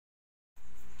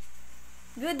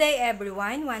Good day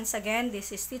everyone. Once again,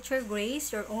 this is Teacher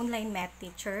Grace, your online math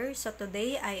teacher. So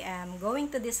today I am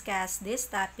going to discuss this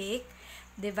topic,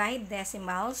 divide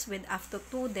decimals with up to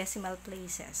 2 decimal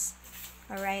places.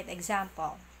 Alright,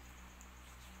 example.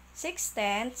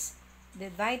 6/10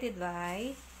 divided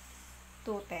by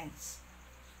 2/10.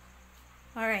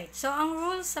 Alright, so ang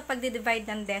rules sa pagdi-divide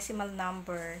ng decimal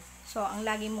number, so ang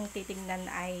lagi mong titingnan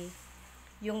ay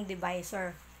yung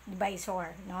divisor,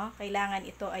 no? Kailangan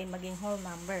ito ay maging whole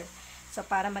number. So,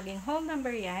 para maging whole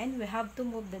number yan, we have to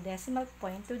move the decimal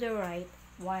point to the right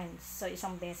once. So,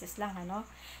 isang beses lang, ano?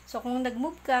 So, kung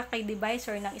nag-move ka kay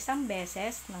divisor ng isang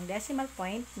beses, ng decimal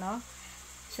point, no?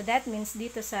 So, that means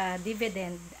dito sa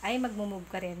dividend ay mag-move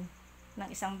ka rin ng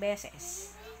isang beses.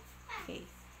 Okay.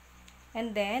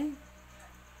 And then,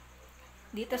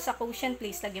 dito sa quotient,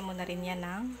 please, lagyan mo na rin yan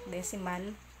ng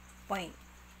decimal point.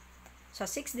 So,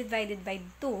 6 divided by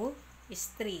 2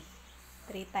 is 3.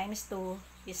 3 times 2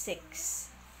 is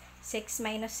 6. 6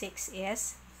 minus 6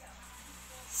 is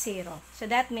 0. So,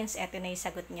 that means eto na yung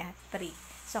sagot niya, 3.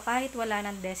 So, kahit wala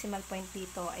ng decimal point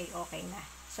dito ay okay na.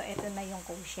 So, eto na yung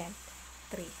quotient,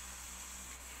 3.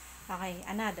 Okay,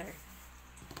 another.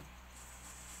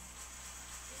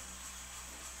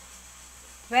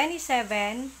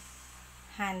 27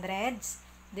 hundreds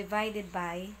divided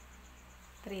by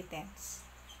 3/10.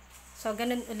 So,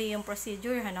 ganun uli yung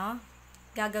procedure, ano?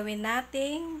 Gagawin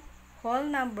nating whole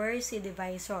number si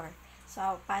divisor.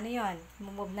 So, paano yun?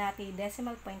 Move natin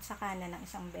decimal point sa kanan ng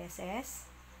isang beses.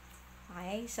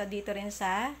 Okay? So, dito rin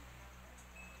sa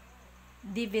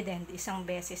dividend, isang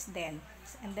beses din.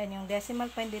 And then, yung decimal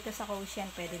point dito sa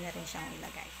quotient, pwede na rin siyang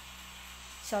ilagay.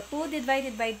 So, 2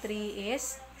 divided by 3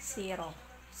 is 0.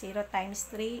 0 times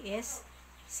 3 is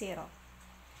 0.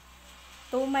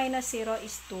 2 minus 0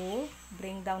 is 2.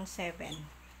 Bring down 7.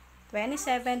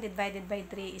 27 divided by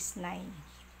 3 is 9.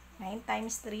 9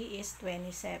 times 3 is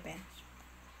 27.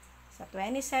 So,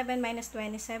 27 minus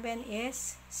 27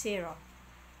 is 0.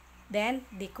 Then,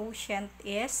 the quotient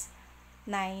is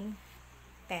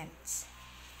 9/10.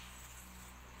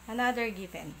 Another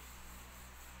given.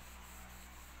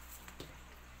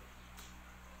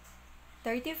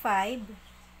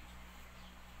 35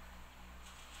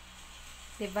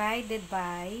 divided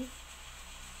by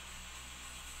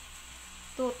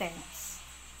 2/10.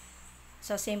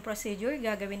 So, same procedure.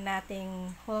 Gagawin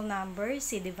nating whole number,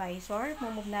 si divisor.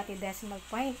 Move natin decimal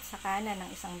point sa kanan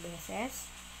ng isang beses.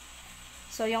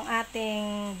 So, yung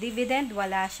ating dividend,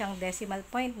 wala siyang decimal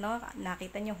point, no?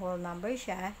 Nakita nyo, whole number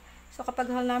siya. So, kapag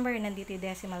whole number, nandito yung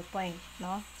decimal point,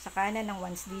 no? Sa kanan ng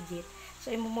ones digit. So,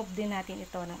 i-move din natin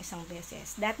ito ng isang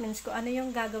beses. That means, kung ano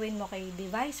yung gagawin mo kay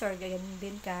divisor, ganyan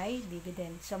din kay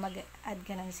dividend. So, mag-add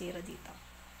ka ng 0 dito.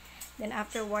 Then,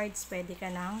 afterwards, pwede ka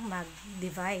nang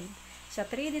mag-divide. So,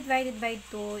 3 divided by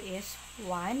 2 is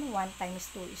 1. 1 times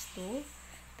 2 is 2.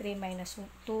 3 minus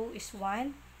 2 is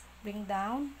 1. Bring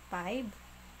down 5.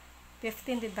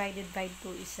 15 divided by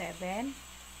 2 is 7.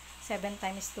 7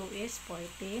 times 2 is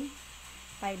 14.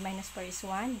 5 minus 4 is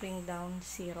 1. Bring down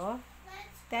 0.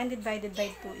 10 divided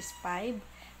by 2 is 5.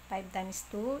 5 times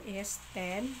 2 is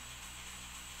 10.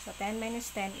 So, 10 minus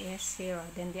 10 is 0.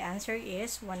 Then, the answer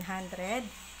is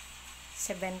 175.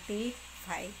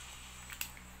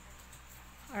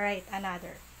 Alright,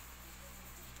 another.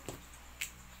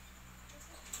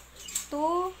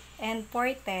 2 and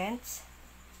 4/10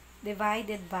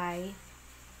 divided by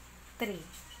 3.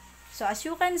 So, as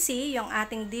you can see, yung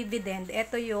ating dividend,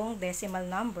 ito yung decimal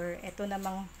number. Ito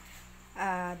namang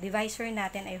divisor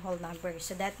natin ay whole number.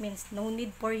 So, that means no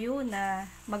need for you na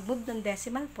mag-move ng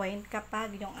decimal point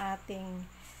kapag yung ating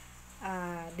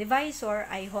divisor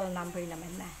ay whole number naman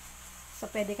na.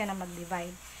 So, pwede ka na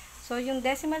mag-divide. So, yung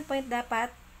decimal point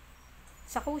dapat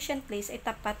sa quotient place ay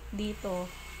tapat dito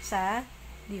sa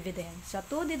dividend. So,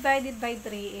 2 divided by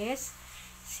 3 is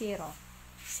 0.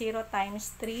 0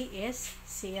 times 3 is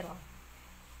 0.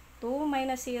 2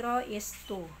 minus 0 is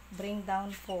 2. Bring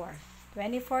down 4.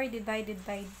 24 divided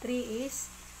by 3 is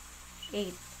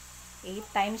 8. 8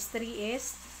 times 3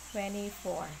 is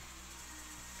 24.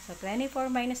 So, 24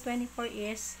 minus 24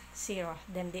 is 0.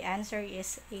 Then, the answer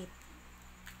is 8.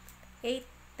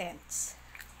 8/10.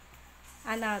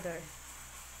 Another.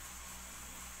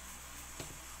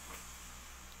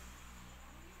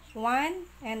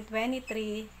 1 and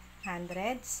 23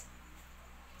 hundreds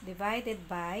divided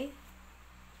by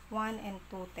 1 and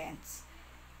 2/10.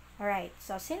 Alright,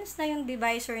 so since na yung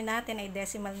divisor natin ay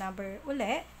decimal number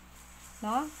uli,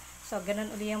 no? So,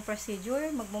 ganun uli yung procedure.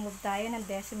 Mag-move tayo ng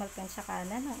decimal point sa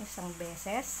kanan ng isang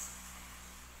beses.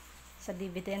 Sa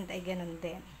dividend ay ganun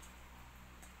din.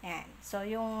 Ayan. So,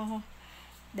 yung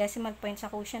decimal point sa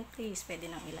quotient, please, pwede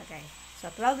nang ilagay. So,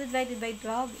 12 divided by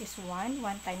 12 is 1.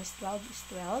 1 times 12 is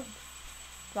 12.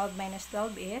 12 minus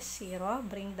 12 is 0.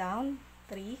 Bring down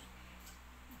 3.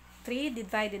 3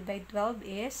 divided by 12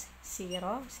 is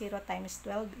 0. 0 times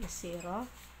 12 is 0.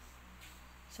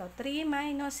 So, 3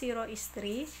 minus 0 is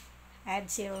 3. Add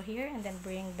 0 here and then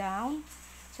bring down.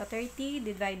 So, 30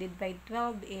 divided by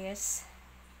 12 is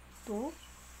 2.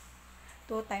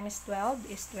 2 times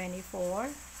 12 is 24.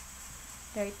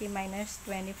 30 minus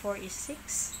 24 is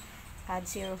 6. Add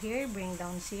 0 here, bring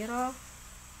down 0.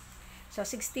 So,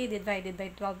 60 divided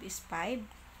by 12 is 5.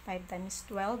 5 times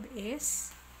 12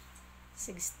 is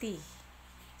 60.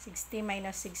 60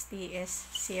 minus 60 is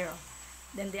 0.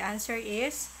 Then the answer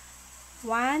is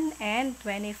 1 and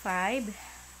 25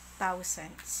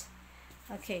 thousandths.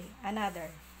 Okay, another.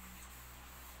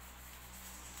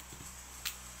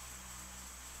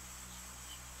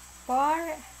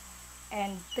 4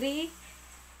 and 3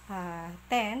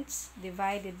 tenths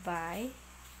divided by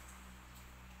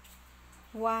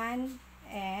 1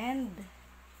 and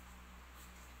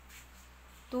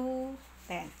 2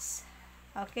 tenths.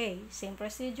 Okay, same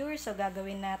procedure. So,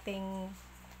 gagawin nating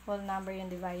whole number yung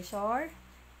divisor.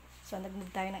 So,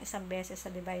 nag-move tayo ng isang beses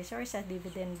sa divisor, sa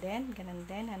dividend din. Ganun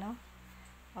din, ano?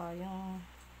 O, yung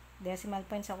decimal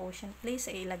point sa quotient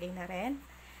place, ay ilagay na rin.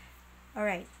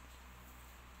 Alright.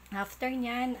 After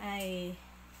nyan, ay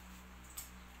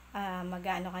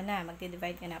mag-ano ka na,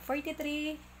 magdi-divide ka na.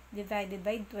 43 divided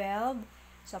by 12.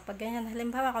 So, pag ganyan,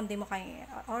 halimbawa, kung di mo kaya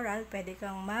oral, pwede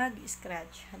kang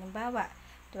mag-scratch. Halimbawa,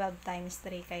 12 times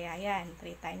 3, kaya yan.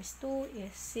 3 times 2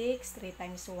 is 6, 3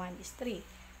 times 1 is 3.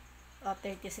 O,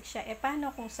 36 siya. E,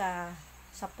 paano kung sa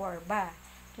 4 ba?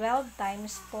 12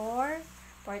 times 4,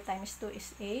 4 times 2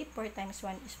 is 8, 4 times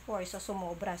 1 is 4. So,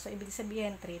 sumobra. So, ibig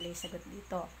sabihin, 3 lay sagot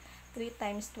dito. 3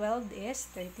 times 12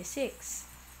 is 36.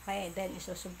 Okay, then,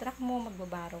 isusubtract mo,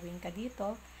 magbaborrowing ka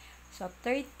dito. So,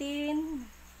 13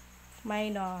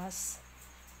 minus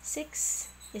 6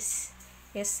 is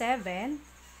 7.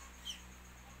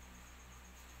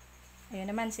 Ayun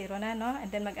naman, 0 na, no? And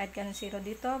then, mag-add ka ng 0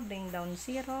 dito. Bring down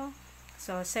 0.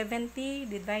 So, 70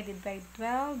 divided by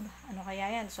 12. Ano kaya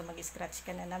yan? So, mag-scratch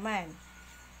ka na naman.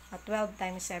 12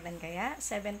 times 7 kaya?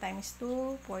 7 times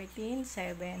 2, 14.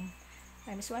 7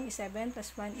 times 1 is 7, plus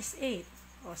 1 is 8.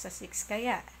 O, sa 6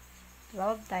 kaya?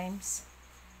 12 times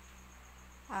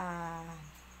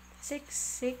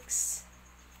 6,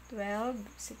 12,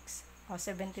 6. O,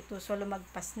 72. So,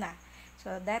 lumagpas na.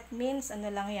 So, that means,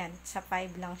 ano lang yan? Sa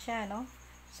 5 lang siya, no?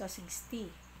 So, 60.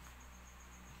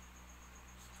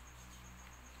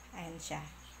 Ayan siya.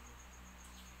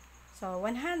 So,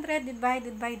 100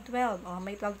 divided by 12. O,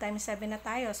 may 12 times 7 na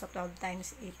tayo. So, 12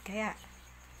 times 8 kaya.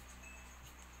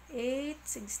 8,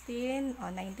 16,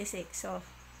 o, 96. So,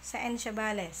 saan siya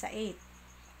bale? Sa 8.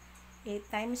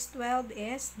 8 times 12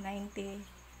 is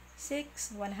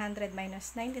 96. 100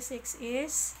 minus 96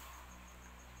 is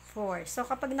 4. So,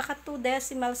 kapag naka 2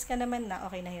 decimals ka naman na,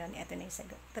 okay na yun. Ito na yung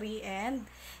sagot. 3 and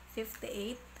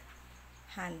 58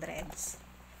 hundredths.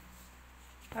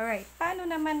 Alright. Paano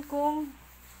naman kung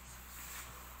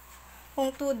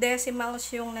 2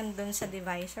 decimals yung nandun sa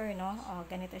divisor, no? O,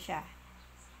 ganito siya.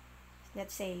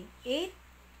 Let's say, 8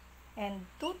 and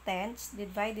 2 tenths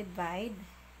divided by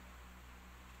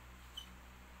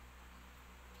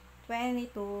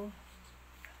 22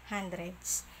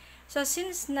 hundredths. So,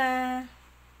 since na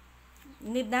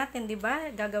need natin, di ba,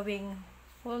 gagawing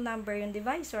whole number yung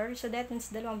divisor, so that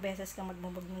means dalawang beses kang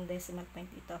magmumove ng decimal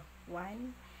point dito.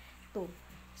 1, 2.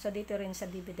 So, dito rin sa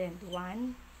dividend.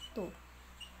 1, 2.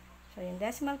 So, yung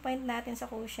decimal point natin sa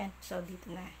quotient, so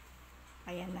dito na.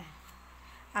 Ayan na.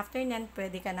 After nyan,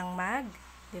 pwede ka nang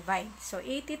mag-divide. So,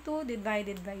 82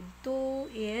 divided by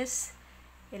 2 is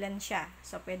ilan siya?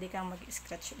 So, pwede kang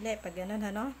mag-scratch ulit. Pag ganun,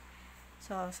 ano?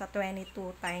 So, sa 22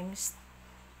 times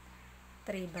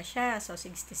 3 ba siya? So,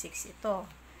 66 ito.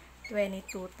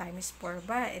 22 times 4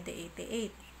 ba? E di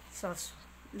 88. So,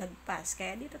 lagpas.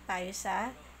 Kaya dito tayo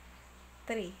sa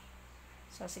 3.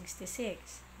 So,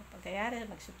 66. Pag kayari,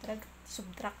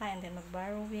 mag-subtract ka and then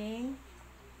mag-borrowing.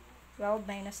 12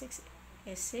 minus 6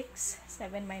 is 6.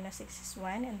 7 minus 6 is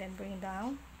 1. And then bring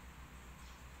down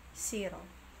 0.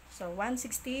 So,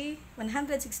 160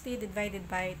 divided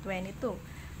by 22.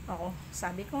 O,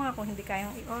 sabi ko nga, kung hindi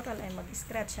kayang i-oral, ay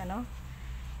mag-scratch, ano?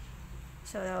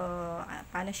 So,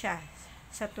 paano siya?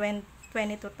 Sa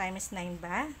 22 times 9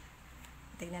 ba?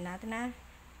 Tignan natin na.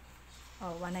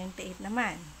 O, 198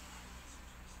 naman.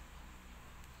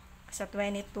 Sa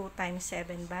 22 times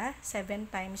 7 ba?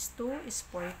 7 times 2 is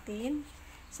 14.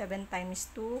 7 times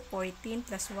 2, 14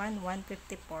 plus 1,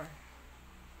 154.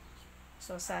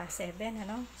 So, sa 7,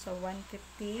 ano? So,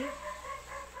 154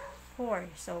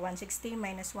 154. So, 160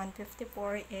 minus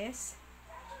 154 is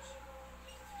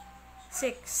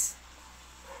 6.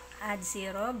 Add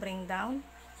 0, bring down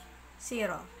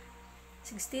 0.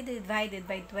 60 divided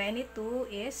by 22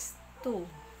 is 2.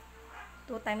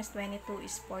 2 times 22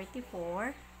 is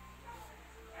 44.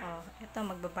 Oh, ito,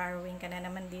 magbaborrowing ka na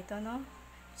naman dito, no?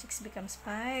 6 becomes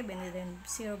 5, and then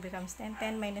 0 becomes 10.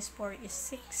 10 minus 4 is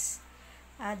 6.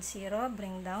 Add 0,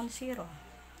 bring down 0.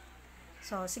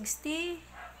 So, 60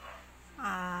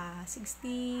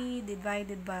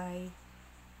 divided by,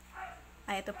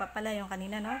 ito pa pala yung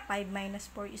kanina, no? 5 minus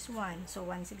 4 is 1. So,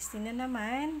 160 na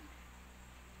naman.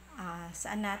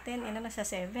 Saan natin? Sa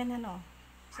 7, ano?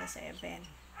 Sa 7.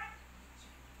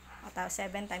 Tapos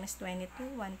 7 times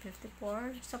 22,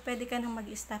 154. So, pwede ka nang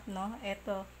mag-stop, no?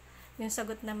 Ito, yung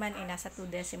sagot naman ay nasa 2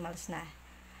 decimals na.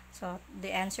 So, the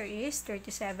answer is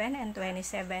 37 and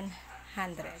 27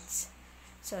 hundredths.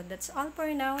 So, that's all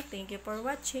for now. Thank you for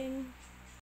watching.